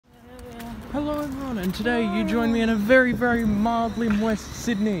everyone, and today you join me in a very mildly moist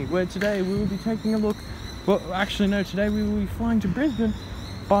Sydney, where today we will be taking a look. Well, actually no, today we will be flying to Brisbane,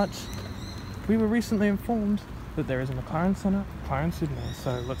 but we were recently informed that there is a McLaren Senna in Sydney,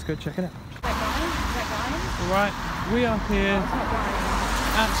 so let's go check it out. Is that Ryan? Right, we are here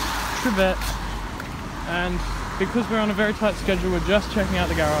at Trivet, and because we're on a very tight schedule, we're just checking out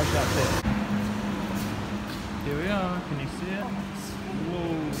the garage that's it. Here we are, can you see it?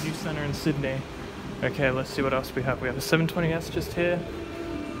 Whoa, new Senna in Sydney. Okay, let's see what else we have. We have a 720S just here.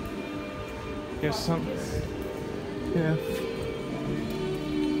 Here's some. Yeah.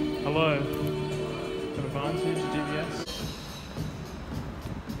 Hello. Got a Vantage, DBS.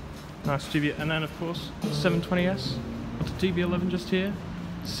 Nice DBS, and then of course 720S with the DB11 just here.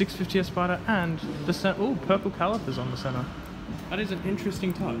 650S Spider and the Senna. Oh, purple calipers on the Senna. That is an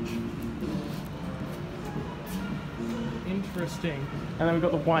interesting touch. Interesting. And then we've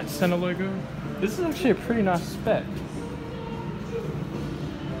got the white Senna logo. This is actually a pretty nice spec.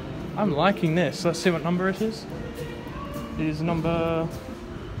 I'm liking this. Let's see what number it is. It is number...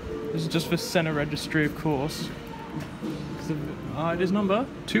 This is just for Senna registry, of course. It is number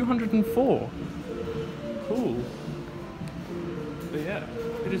 204. Cool. But yeah,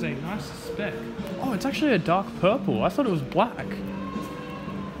 it is a nice spec. Oh, it's actually a dark purple. I thought it was black.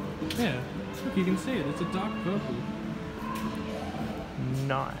 Yeah, look, you can see it. It's a dark purple.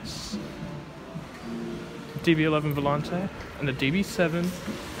 Nice. DB11 Volante and the DB7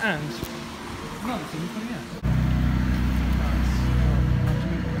 and another 720S.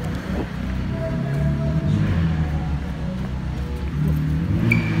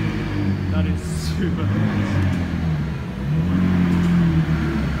 Nice. That is super nice.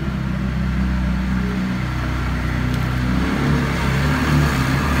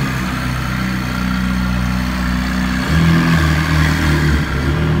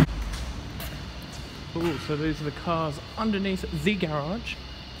 So these are the cars underneath the garage.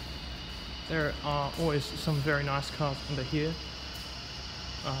 There are always some very nice cars under here.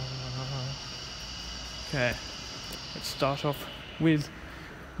 Okay, let's start off with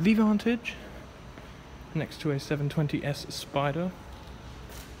the Vantage, next to a 720S Spider,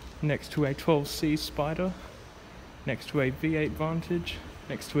 next to a 12C Spider, next to a V8 Vantage,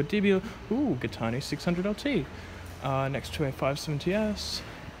 next to a DB, Gattani 600 LT, next to a 570S,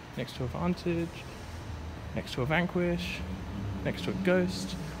 next to a Vantage, next to a Vanquish, next to a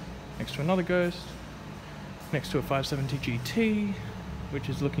Ghost, next to another Ghost, next to a 570 GT, which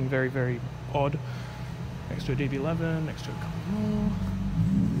is looking very odd, next to a DB11, next to a couple more.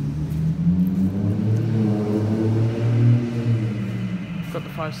 Got the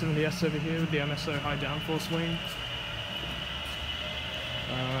 570S over here with the MSO high downforce wing.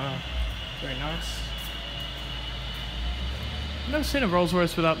 Very nice. I've never seen a Rolls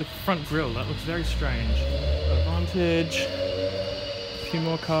Royce without the front grille. That looks very strange. Got a Vantage, a few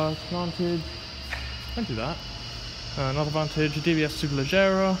more cars. Vantage, don't do that. Another Vantage, a DBS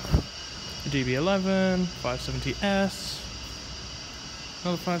Superleggera, a DB11, 570S,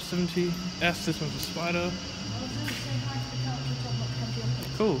 another 570S. This one's a Spider.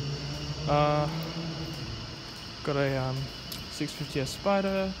 Cool. Got a 650S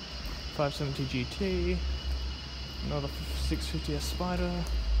Spider, 570 GT. Another 650S Spider,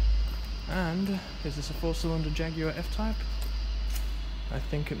 and is this a 4-cylinder Jaguar F-Type? I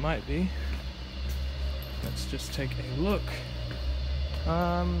think it might be. Let's just take a look.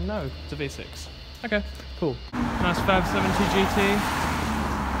 No, it's a V6. Okay, cool. Nice 570 GT.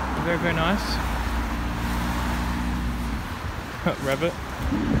 Very nice. Rev it.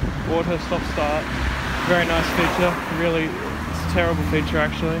 Auto stop start. Very nice feature. Really, it's a terrible feature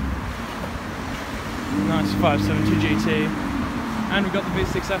actually. Nice 570 GT, and we've got the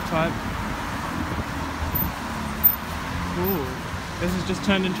V6 F-Type. Ooh, this has just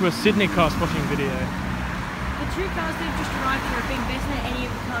turned into a Sydney car spotting video. The two cars that have just arrived here have been better than any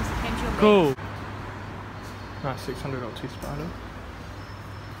of the cars that came to your Cool. Nice 600 LT Spider.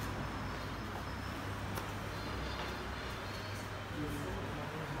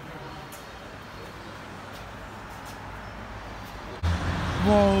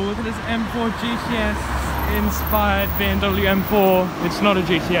 Whoa, look at this M4 GTS inspired BMW M4. It's not a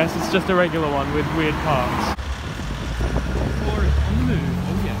GTS, it's just a regular one with weird parts. M4 is on the move,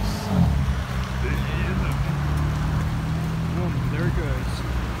 oh yes. There it goes.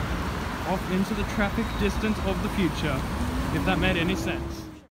 Off into the traffic distance of the future, if that made any sense.